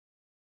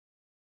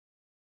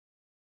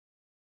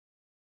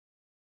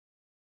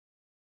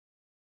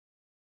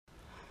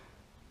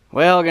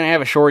Well, gonna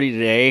have a shorty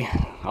today.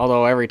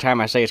 Although every time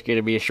I say it's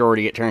gonna be a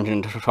shorty, it turns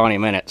into 20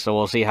 minutes. So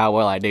we'll see how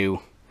well I do.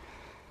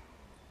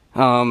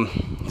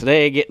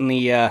 Today getting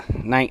the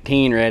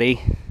 19 ready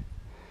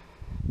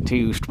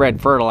to spread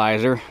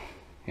fertilizer,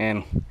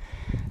 and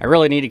I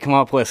really need to come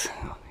up with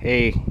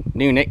a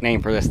new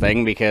nickname for this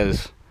thing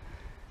because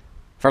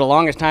for the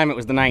longest time it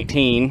was the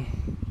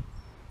 19,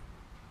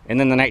 and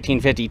then the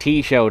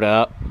 1950T showed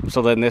up.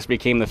 So then this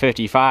became the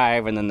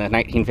 55, and then the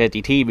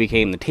 1950T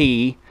became the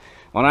T.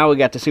 Well, now we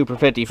got the Super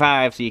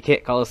 55, so you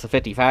can't call this the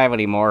 55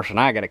 anymore, so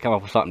now I gotta come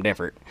up with something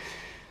different.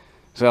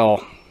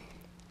 So,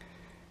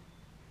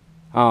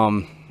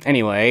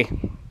 anyway,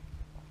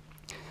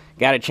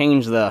 gotta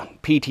change the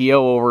PTO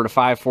over to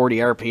 540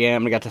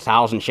 RPM. We got the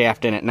 1000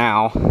 shaft in it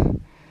now.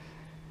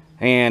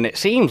 And it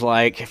seems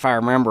like, if I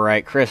remember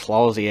right, Chris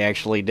Losey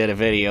actually did a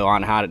video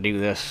on how to do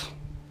this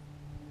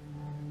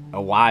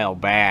a while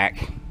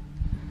back,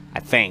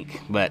 I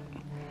think, but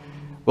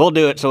we'll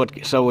do it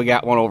so we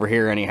got one over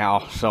here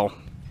anyhow. So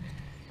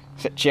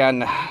sit you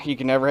on, you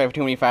can never have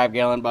too many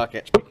 5-gallon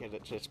buckets because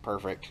it's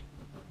perfect,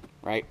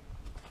 right?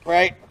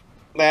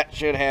 That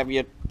should have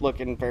you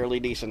looking fairly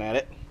decent at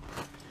it.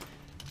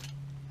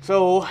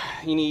 So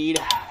you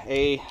need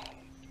a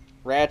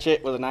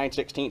ratchet with a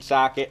 9/16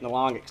 socket, and a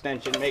long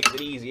extension makes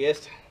it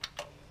easiest.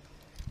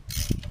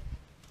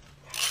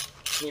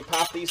 You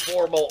pop these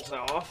 4 bolts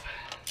off.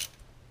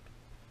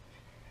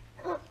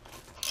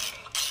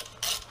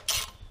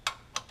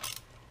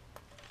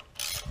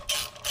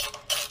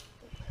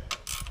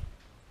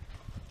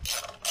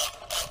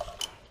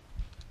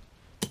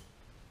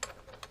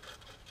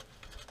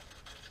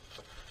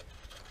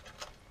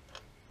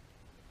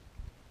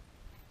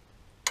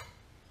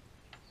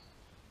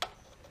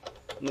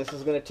 And this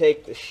is going to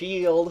take the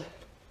shield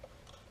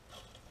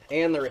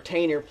and the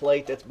retainer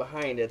plate that's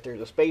behind it. There's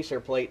a spacer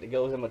plate that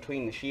goes in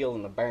between the shield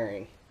and the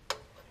bearing.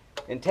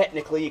 And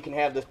technically you can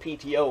have this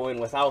PTO in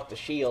without the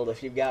shield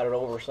if you've got an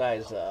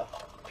oversized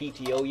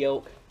PTO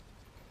yoke.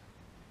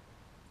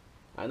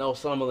 I know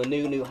some of the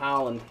New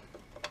Holland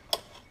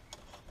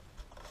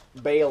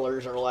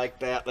balers are like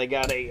that. They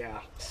got a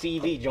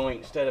CV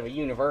joint instead of a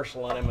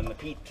universal in them, and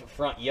the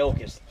front yoke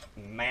is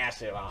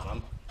massive on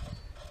them.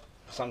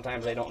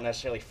 Sometimes they don't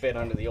necessarily fit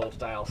under the old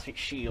style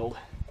shield.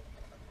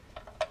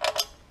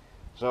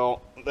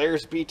 So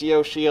there's the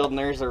PTO shield, and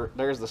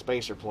there's the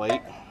spacer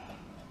plate.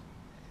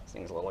 This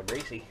thing's a little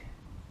greasy.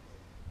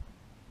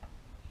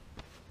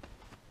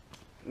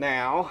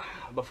 Now,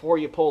 before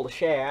you pull the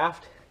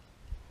shaft,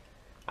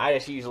 I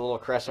just use a little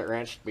crescent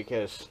wrench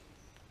because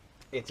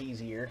it's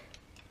easier.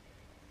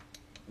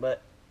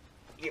 But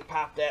you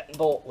pop that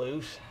bolt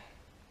loose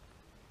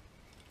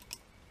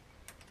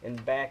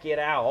and back it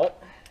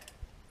out.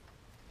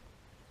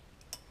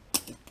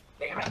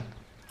 Damn it.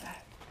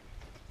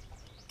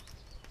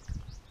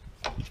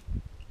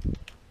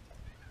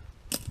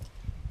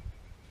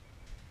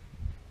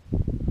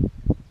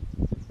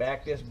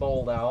 Back this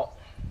bolt out.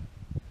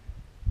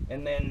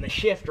 And then the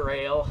shift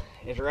rail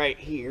is right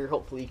here.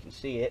 Hopefully you can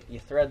see it.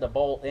 You thread the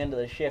bolt into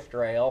the shift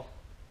rail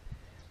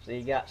so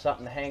you got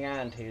something to hang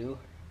on to.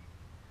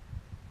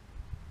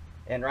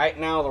 And right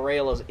now the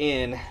rail is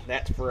in.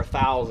 That's for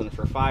 1000.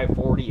 For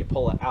 540 you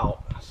pull it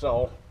out.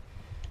 So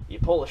you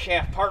pull the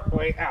shaft part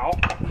way out,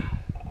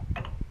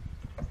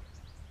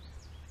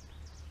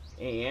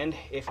 and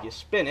if you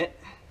spin it,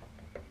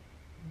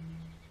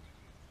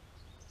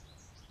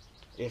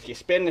 if you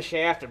spin the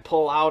shaft and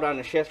pull out on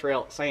the shift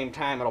rail at the same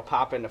time, it'll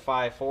pop into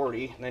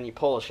 540. And then you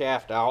pull the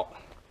shaft out,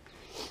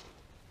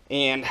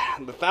 and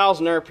the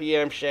 1000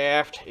 RPM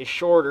shaft is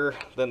shorter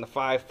than the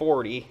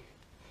 540,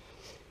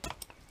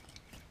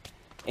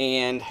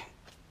 and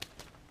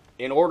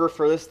in order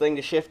for this thing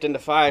to shift into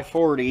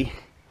 540,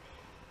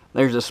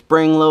 there's a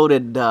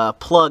spring-loaded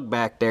plug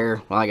back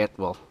there.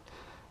 Well,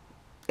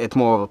 it's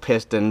more of a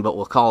piston, but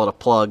we'll call it a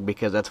plug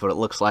because that's what it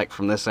looks like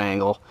from this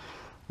angle.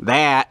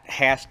 That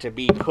has to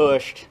be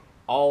pushed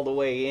all the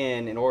way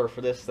in order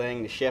for this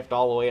thing to shift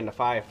all the way into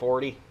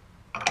 540.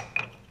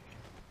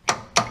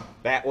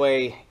 That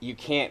way you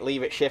can't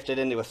leave it shifted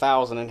into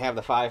 1000 and have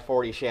the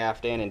 540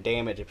 shaft in and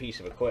damage a piece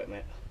of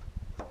equipment.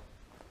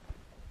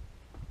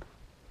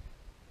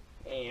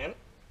 And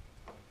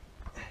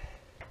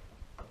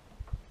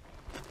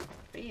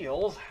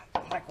feels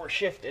like we're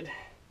shifted.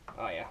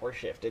 Oh yeah, we're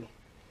shifted.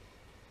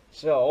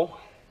 So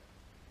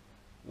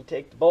you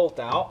take the bolt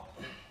out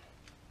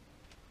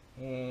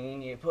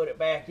and you put it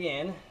back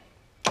in.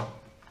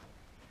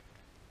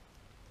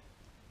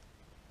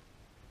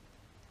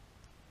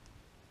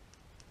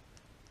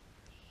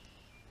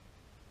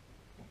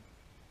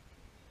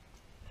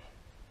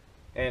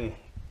 And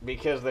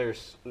because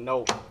there's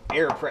no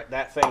air pressure,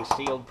 that thing's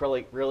sealed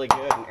really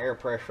good, and air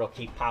pressure will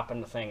keep popping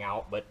the thing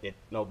out, but it's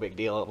no big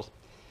deal.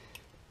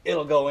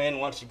 It'll go in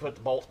once you put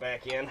the bolts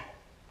back in.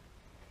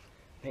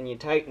 And you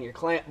tighten your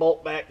clamp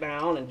bolt back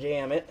down and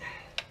jam it.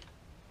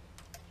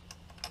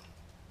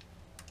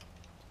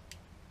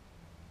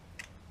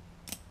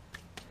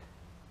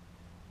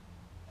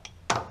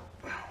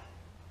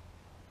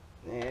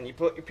 And you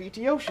put your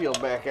PTO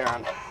shield back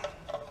on.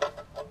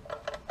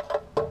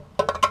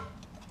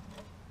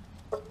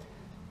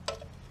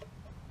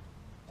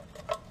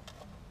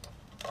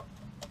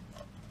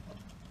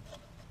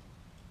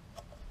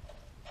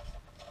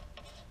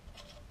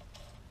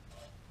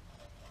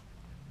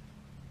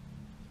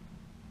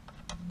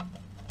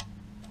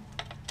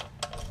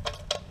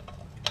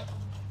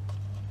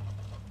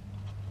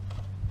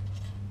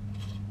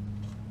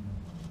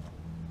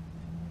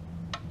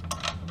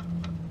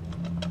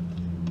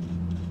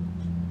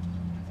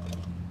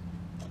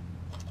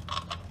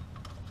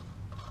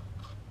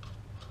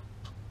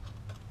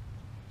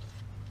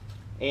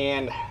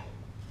 And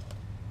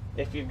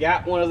if you've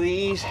got one of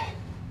these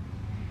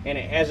and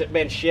it hasn't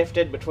been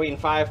shifted between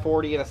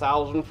 540 and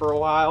 1000 for a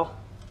while,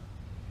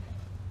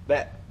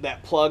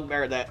 that plug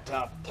or that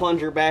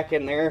plunger back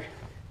in there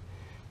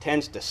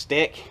tends to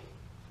stick.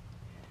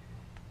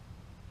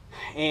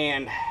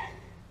 And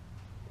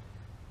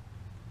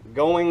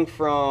going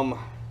from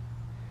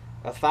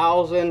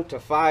 1000 to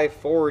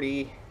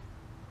 540,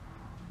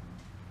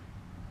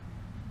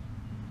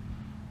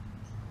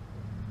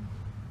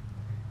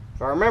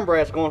 if I remember,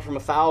 it's going from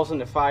 1000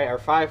 to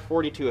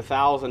 540 to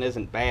 1000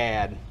 isn't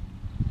bad.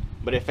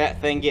 But if that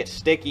thing gets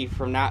sticky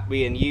from not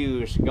being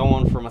used,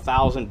 going from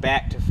 1000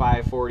 back to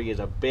 540 is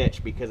a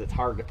bitch because it's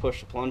hard to push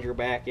the plunger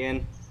back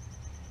in.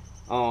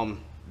 The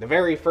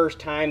very first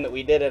time that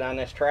we did it on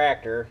this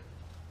tractor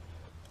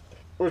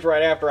was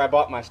right after I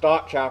bought my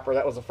stock chopper.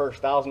 That was the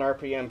first 1000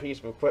 RPM piece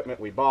of equipment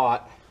we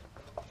bought.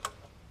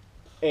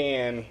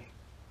 And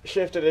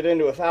shifted it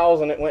into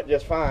 1000, it went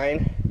just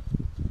fine.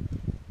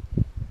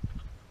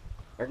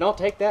 Or don't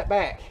take that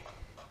back.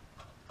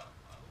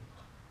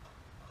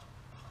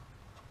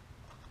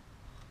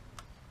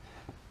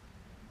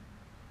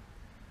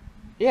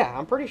 Yeah,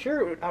 I'm pretty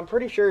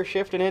sure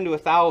shifting into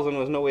 1000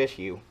 was no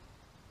issue.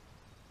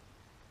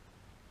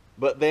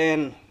 But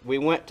then we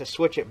went to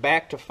switch it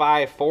back to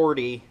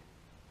 540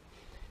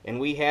 and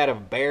we had a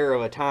bear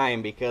of a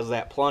time because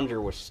that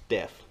plunger was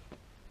stiff.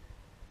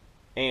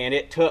 And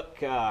it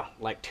took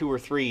like 2 or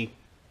 3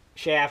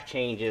 shaft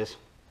changes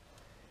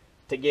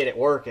to get it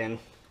working.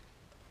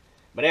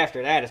 But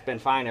after that, it's been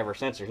fine ever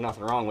since. There's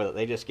nothing wrong with it.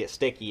 They just get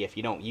sticky if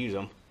you don't use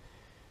them.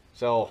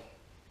 So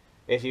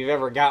if you've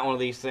ever got one of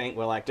these things,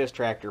 well, like this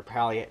tractor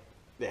probably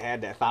that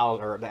had that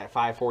 1000 or that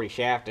 540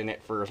 shaft in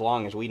it for as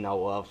long as we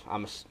know of.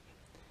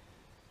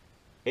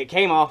 It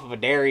came off of a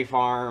dairy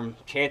farm.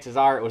 Chances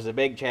are it was a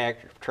big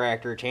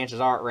tractor.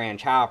 Chances are it ran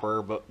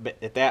chopper, but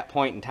at that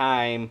point in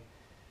time,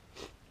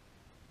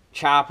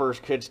 choppers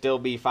could still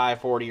be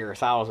 540 or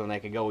 1000. They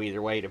could go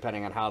either way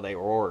depending on how they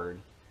were ordered.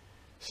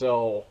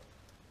 So,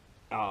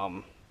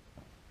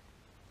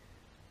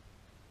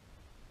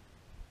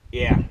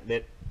 yeah,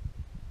 that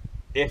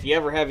if you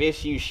ever have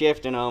issues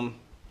shifting them,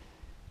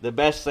 the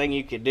best thing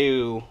you could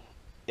do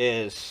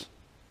is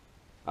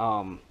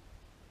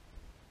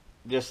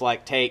just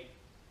like take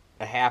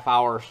a half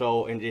hour or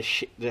so and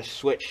just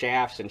switch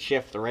shafts and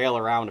shift the rail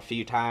around a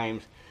few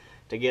times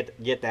to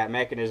get that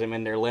mechanism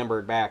in there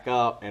limbered back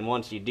up. And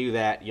once you do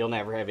that, you'll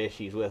never have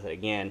issues with it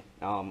again.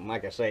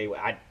 Like I say,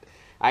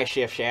 I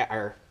shift shaft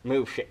or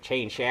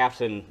change shafts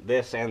in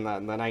this, and the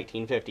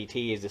 1950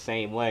 T is the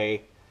same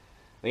way.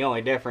 The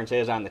only difference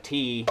is on the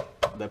T,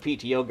 the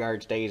PTO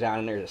guard stays on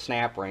and there's a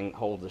snap ring that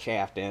holds the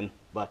shaft in,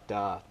 but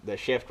the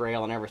shift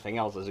rail and everything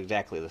else is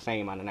exactly the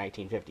same on the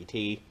 1950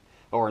 T,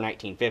 or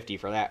 1950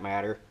 for that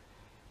matter.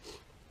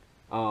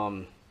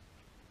 But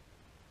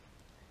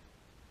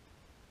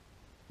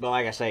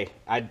like I say,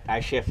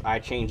 I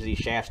change these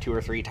shafts 2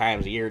 or 3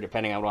 times a year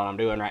depending on what I'm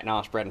doing. Right now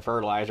I'm spreading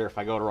fertilizer. If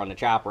I go to run the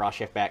chopper, I'll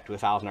shift back to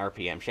 1000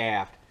 RPM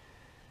shaft.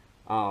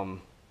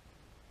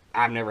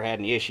 I've never had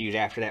any issues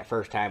after that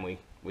first time we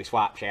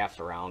swap shafts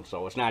around,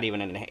 so it's not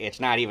even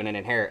an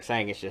inherent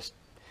thing. It's just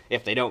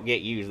if they don't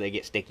get used, they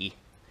get sticky.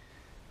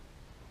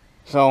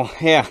 So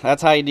yeah,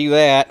 that's how you do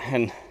that.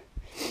 And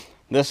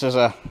this is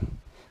a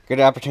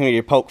good opportunity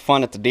to poke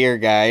fun at the deer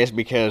guys,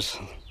 because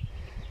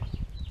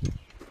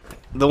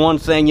the one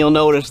thing you'll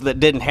notice that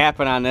didn't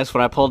happen on this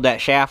when I pulled that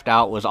shaft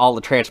out was all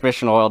the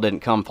transmission oil didn't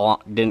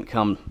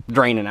come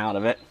draining out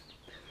of it.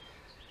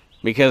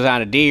 Because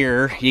on a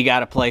deer, you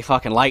got to play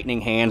fucking lightning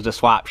hands to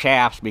swap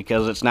shafts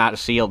because it's not a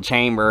sealed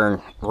chamber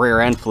and rear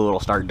end fluid will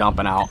start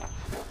dumping out.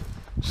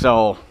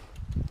 So,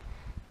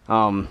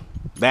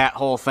 that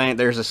whole thing,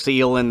 there's a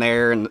seal in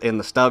there and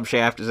the stub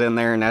shaft is in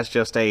there, and that's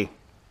just a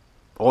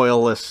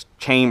oilless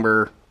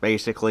chamber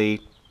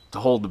basically to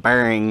hold the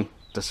bearing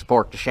to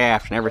support the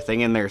shaft, and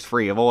everything in there is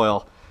free of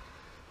oil.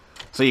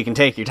 So you can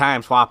take your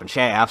time swapping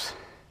shafts.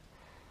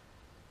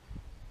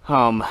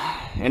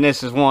 And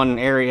this is one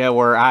area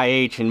where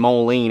IH and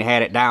Moline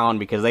had it down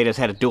because they just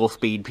had a dual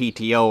speed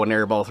PTO and they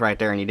were both right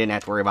there and you didn't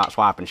have to worry about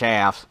swapping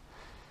shafts.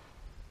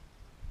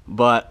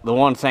 But the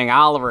one thing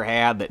Oliver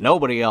had that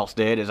nobody else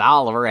did is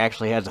Oliver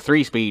actually has a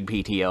 3-speed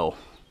PTO.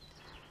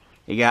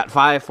 You got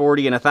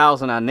 540 and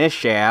 1000 on this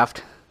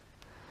shaft,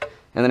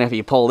 and then if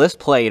you pull this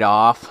plate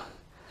off,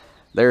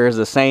 there's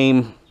the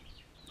same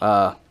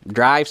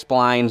drive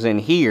splines in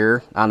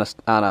here on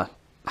a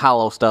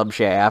hollow stub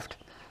shaft.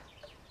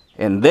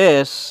 And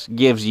this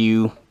gives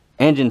you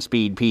engine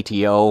speed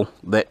PTO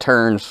that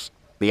turns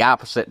the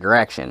opposite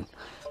direction.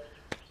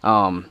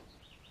 And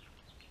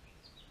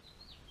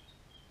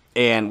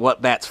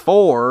what that's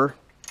for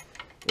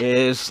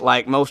is,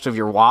 like most of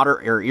your water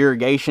or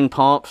irrigation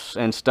pumps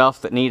and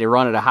stuff that need to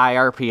run at a high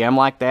RPM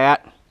like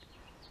that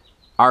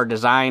are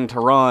designed to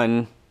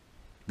run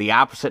the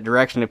opposite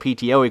direction of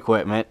PTO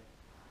equipment,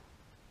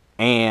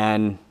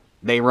 and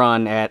they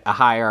run at a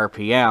high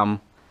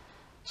RPM.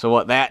 So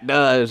what that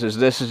does is,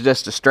 this is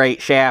just a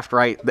straight shaft,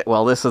 right?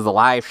 Well, this is the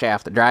live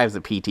shaft that drives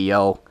the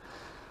PTO.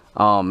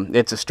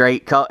 It's a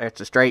straight cut.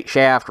 It's a straight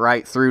shaft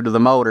right through to the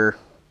motor,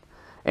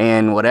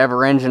 and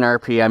whatever engine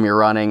RPM you're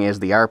running is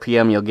the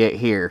RPM you'll get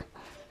here.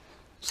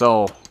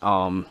 So,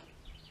 and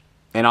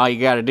all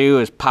you got to do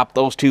is pop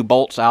those two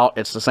bolts out.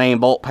 It's the same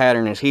bolt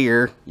pattern as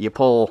here. You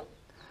pull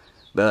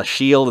the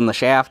shield and the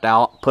shaft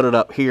out, put it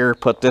up here,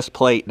 put this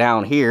plate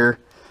down here,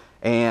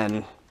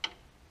 and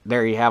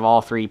there you have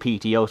all 3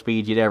 PTO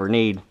speeds you'd ever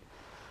need.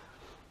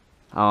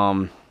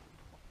 So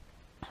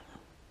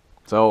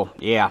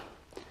yeah,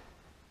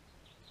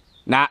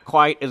 not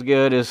quite as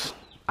good as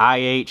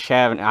IH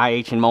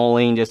and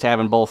Moline, just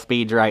having both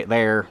speeds right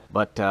there,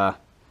 but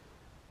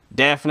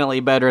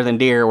definitely better than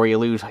Deere, where you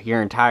lose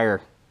your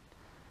entire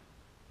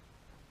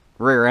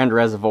rear end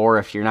reservoir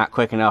if you're not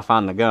quick enough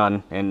on the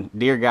gun. And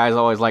Deere guys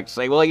always like to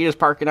say, well, you just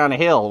park it on a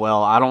hill.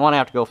 Well, I don't want to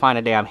have to go find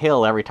a damn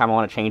hill every time I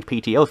want to change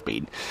PTO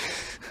speed.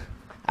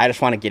 I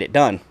just want to get it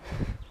done.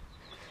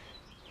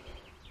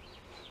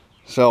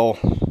 So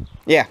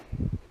yeah,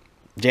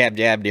 jab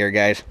jab Deere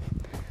guys.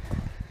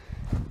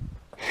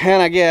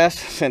 And I guess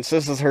since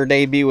this is her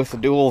debut with the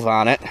duals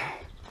on it,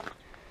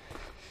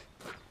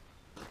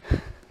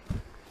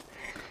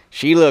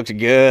 she looks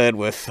good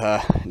with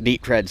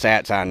deep tread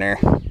sats on there.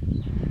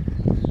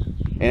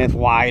 And it's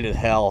wide as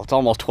hell. It's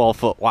almost 12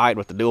 foot wide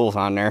with the duals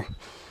on there.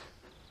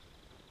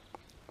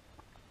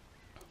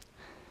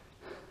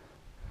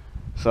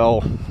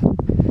 So,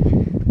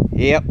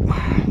 yep,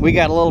 we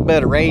got a little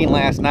bit of rain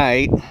last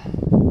night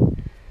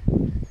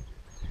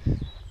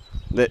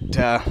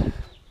that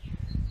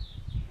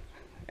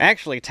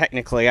actually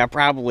technically I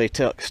probably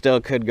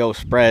still could go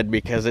spread,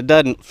 because it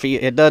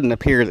doesn't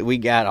appear that we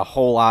got a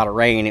whole lot of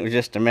rain. It was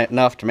just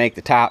enough to make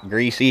the top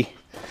greasy.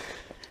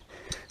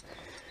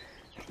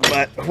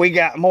 But we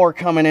got more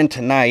coming in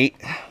tonight.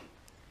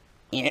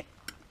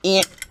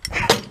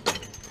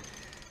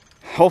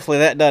 Hopefully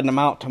that doesn't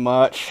amount to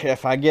much.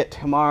 If I get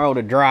tomorrow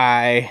to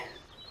dry,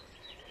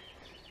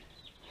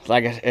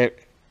 like I said,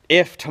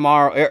 if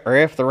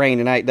the rain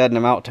tonight doesn't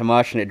amount to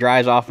much and it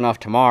dries off enough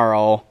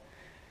tomorrow,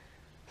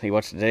 see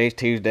what's today's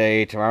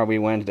Tuesday, tomorrow will be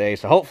Wednesday,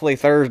 so hopefully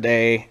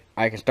Thursday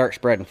I can start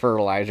spreading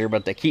fertilizer.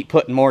 But they keep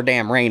putting more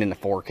damn rain in the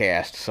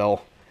forecast,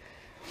 so,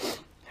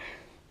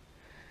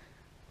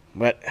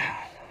 but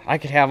I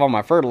could have all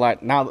my fertilizer,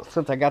 now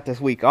since I got this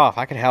week off,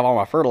 I could have all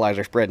my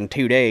fertilizer spread in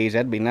 2 days.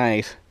 That'd be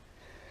nice.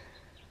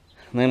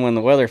 And then when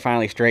the weather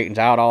finally straightens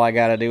out, all I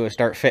gotta do is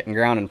start fitting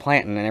ground and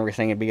planting, and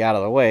everything would be out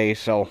of the way.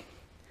 So,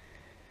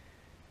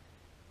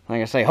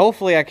 like I say,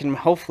 hopefully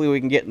we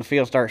can get in the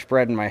field, start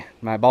spreading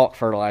my bulk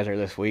fertilizer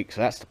this week.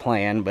 So that's the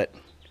plan, but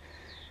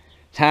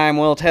time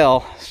will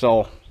tell.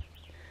 So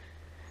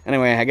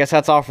anyway, I guess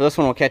that's all for this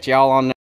one. We'll catch you all on